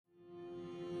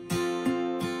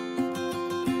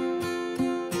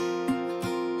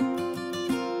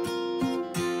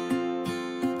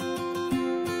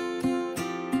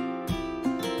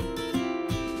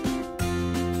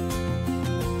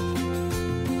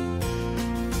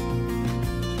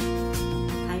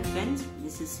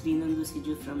Srinandu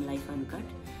Siju from Life Uncut.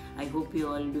 I hope you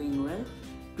all doing well.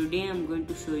 Today I'm going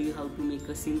to show you how to make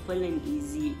a simple and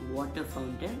easy water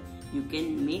fountain you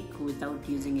can make without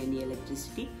using any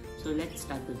electricity. So let's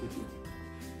start the video.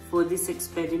 For this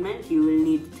experiment you will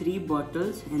need 3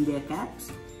 bottles and their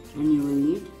caps, and you will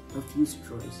need a few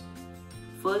straws.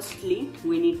 Firstly,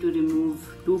 we need to remove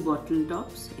 2 bottle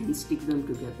tops and stick them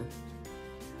together.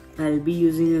 I'll be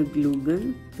using a glue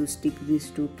gun to stick these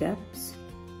 2 caps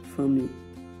firmly.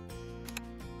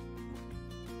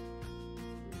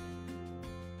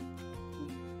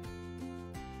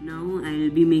 Now I'll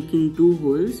be making 2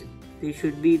 holes. They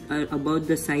should be about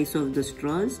the size of the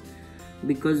straws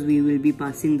because we will be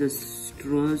passing the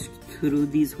straws through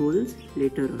these holes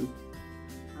later on.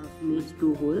 I've made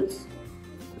 2 holes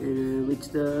which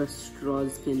the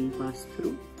straws can pass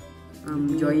through.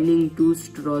 I'm joining 2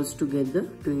 straws together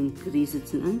to increase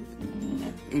its length,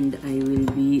 and I will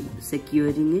be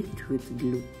securing it with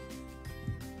glue.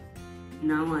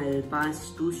 Now I'll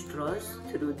pass 2 straws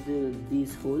through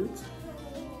these holes.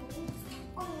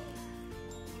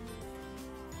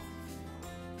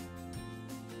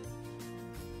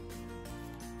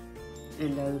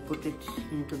 And I will put it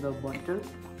into the bottle.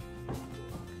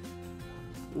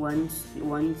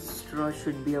 One straw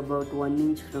should be about 1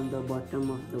 inch from the bottom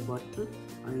of the bottle,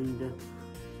 and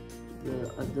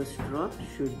the other straw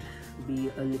should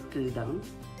be a little down,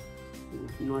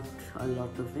 not a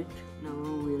lot of it. Now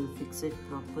we'll fix it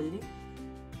properly.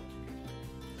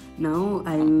 Now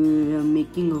I am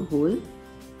making a hole.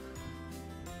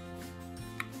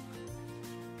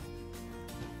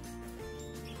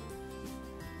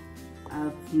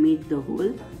 I've made the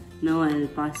hole. Now I'll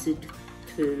pass it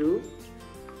through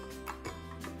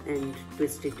and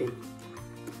twist it in.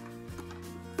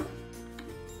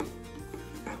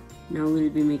 Now we'll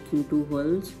be making 2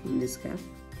 holes in this cap.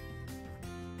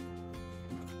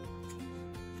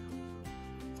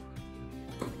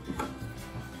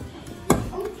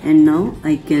 And now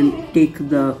I can take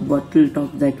the bottle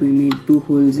top that we made 2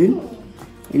 holes in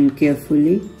and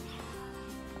carefully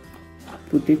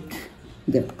put it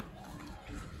there.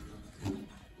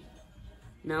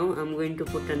 Now I'm going to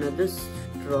put another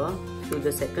straw through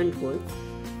the second hole.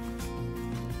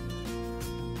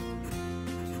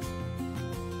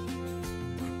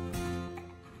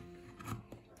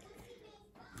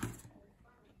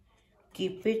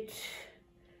 Keep it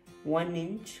 1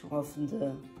 inch of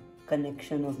the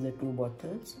connection of the 2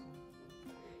 bottles,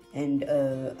 and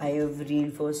I have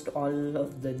reinforced all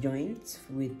of the joints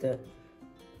with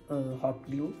hot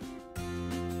glue.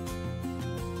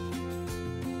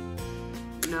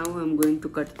 Now I'm going to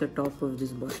cut the top of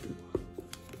this bottle.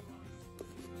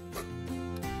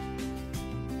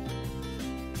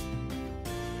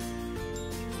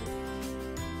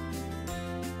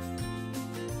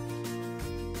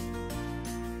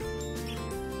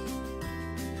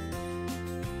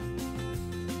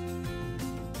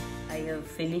 I have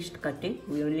finished cutting.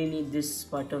 We only need this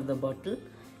part of the bottle,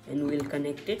 and we'll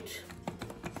connect it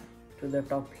to the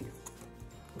top here.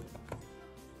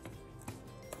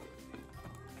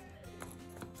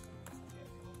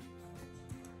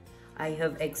 I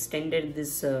have extended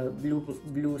this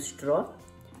blue straw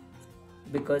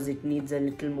because it needs a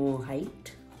little more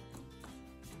height.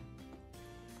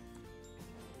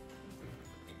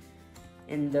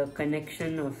 And the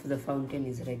connection of the fountain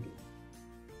is ready.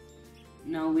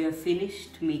 Now we are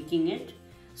finished making it.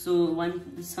 So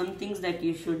some things that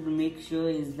you should make sure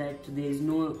is that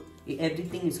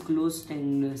everything is closed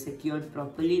and secured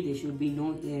properly. There should be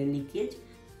no air leakage.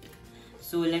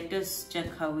 So let us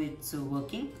check how it's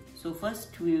working. So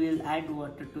first we will add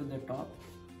water to the top,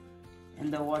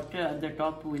 and the water at the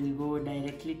top will go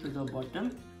directly to the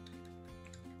bottom,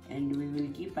 and we will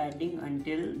keep adding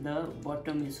until the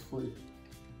bottom is full.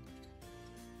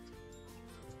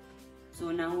 So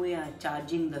now we are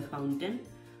charging the fountain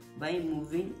by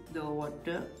moving the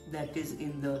water that is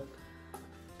in the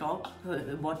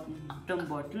bottom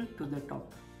bottle to the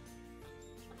top.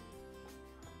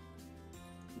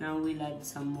 Now we'll add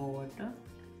some more water,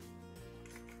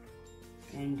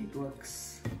 and it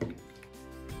works.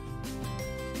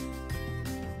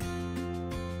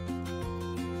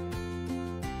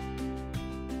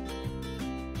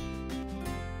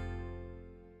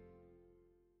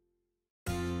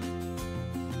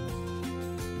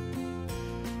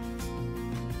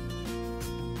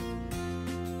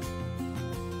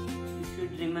 You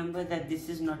should remember that this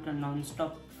is not a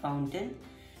non-stop fountain.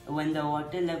 When the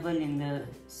water level in the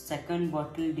second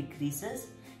bottle decreases,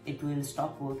 it will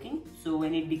stop working. So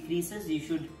when it decreases, you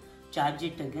should charge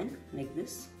it again like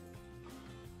this.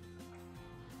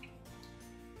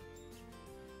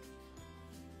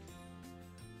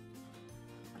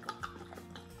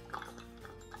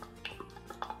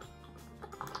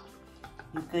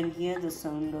 can hear the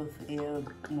sound of air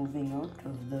moving out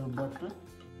of the bottle.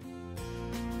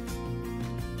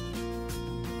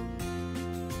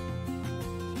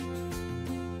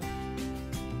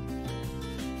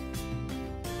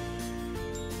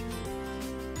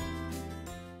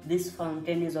 This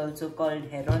fountain is also called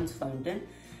Heron's fountain.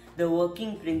 The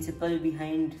working principle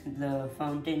behind the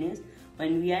fountain is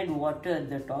when we add water at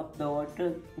the top, the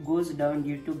water goes down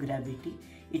due to gravity.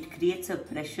 It creates a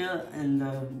pressure in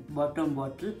the bottom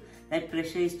bottle. That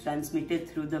pressure is transmitted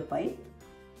through the pipe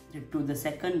to the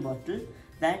second bottle.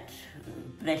 That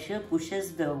pressure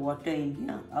pushes the water in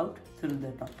here out through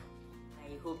the top.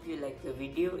 I hope you like the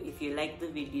video. If you like the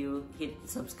video, hit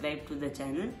subscribe to the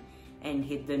channel and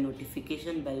hit the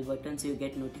notification bell button so you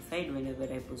get notified whenever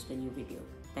I post a new video.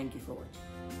 Thank you for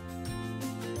watching.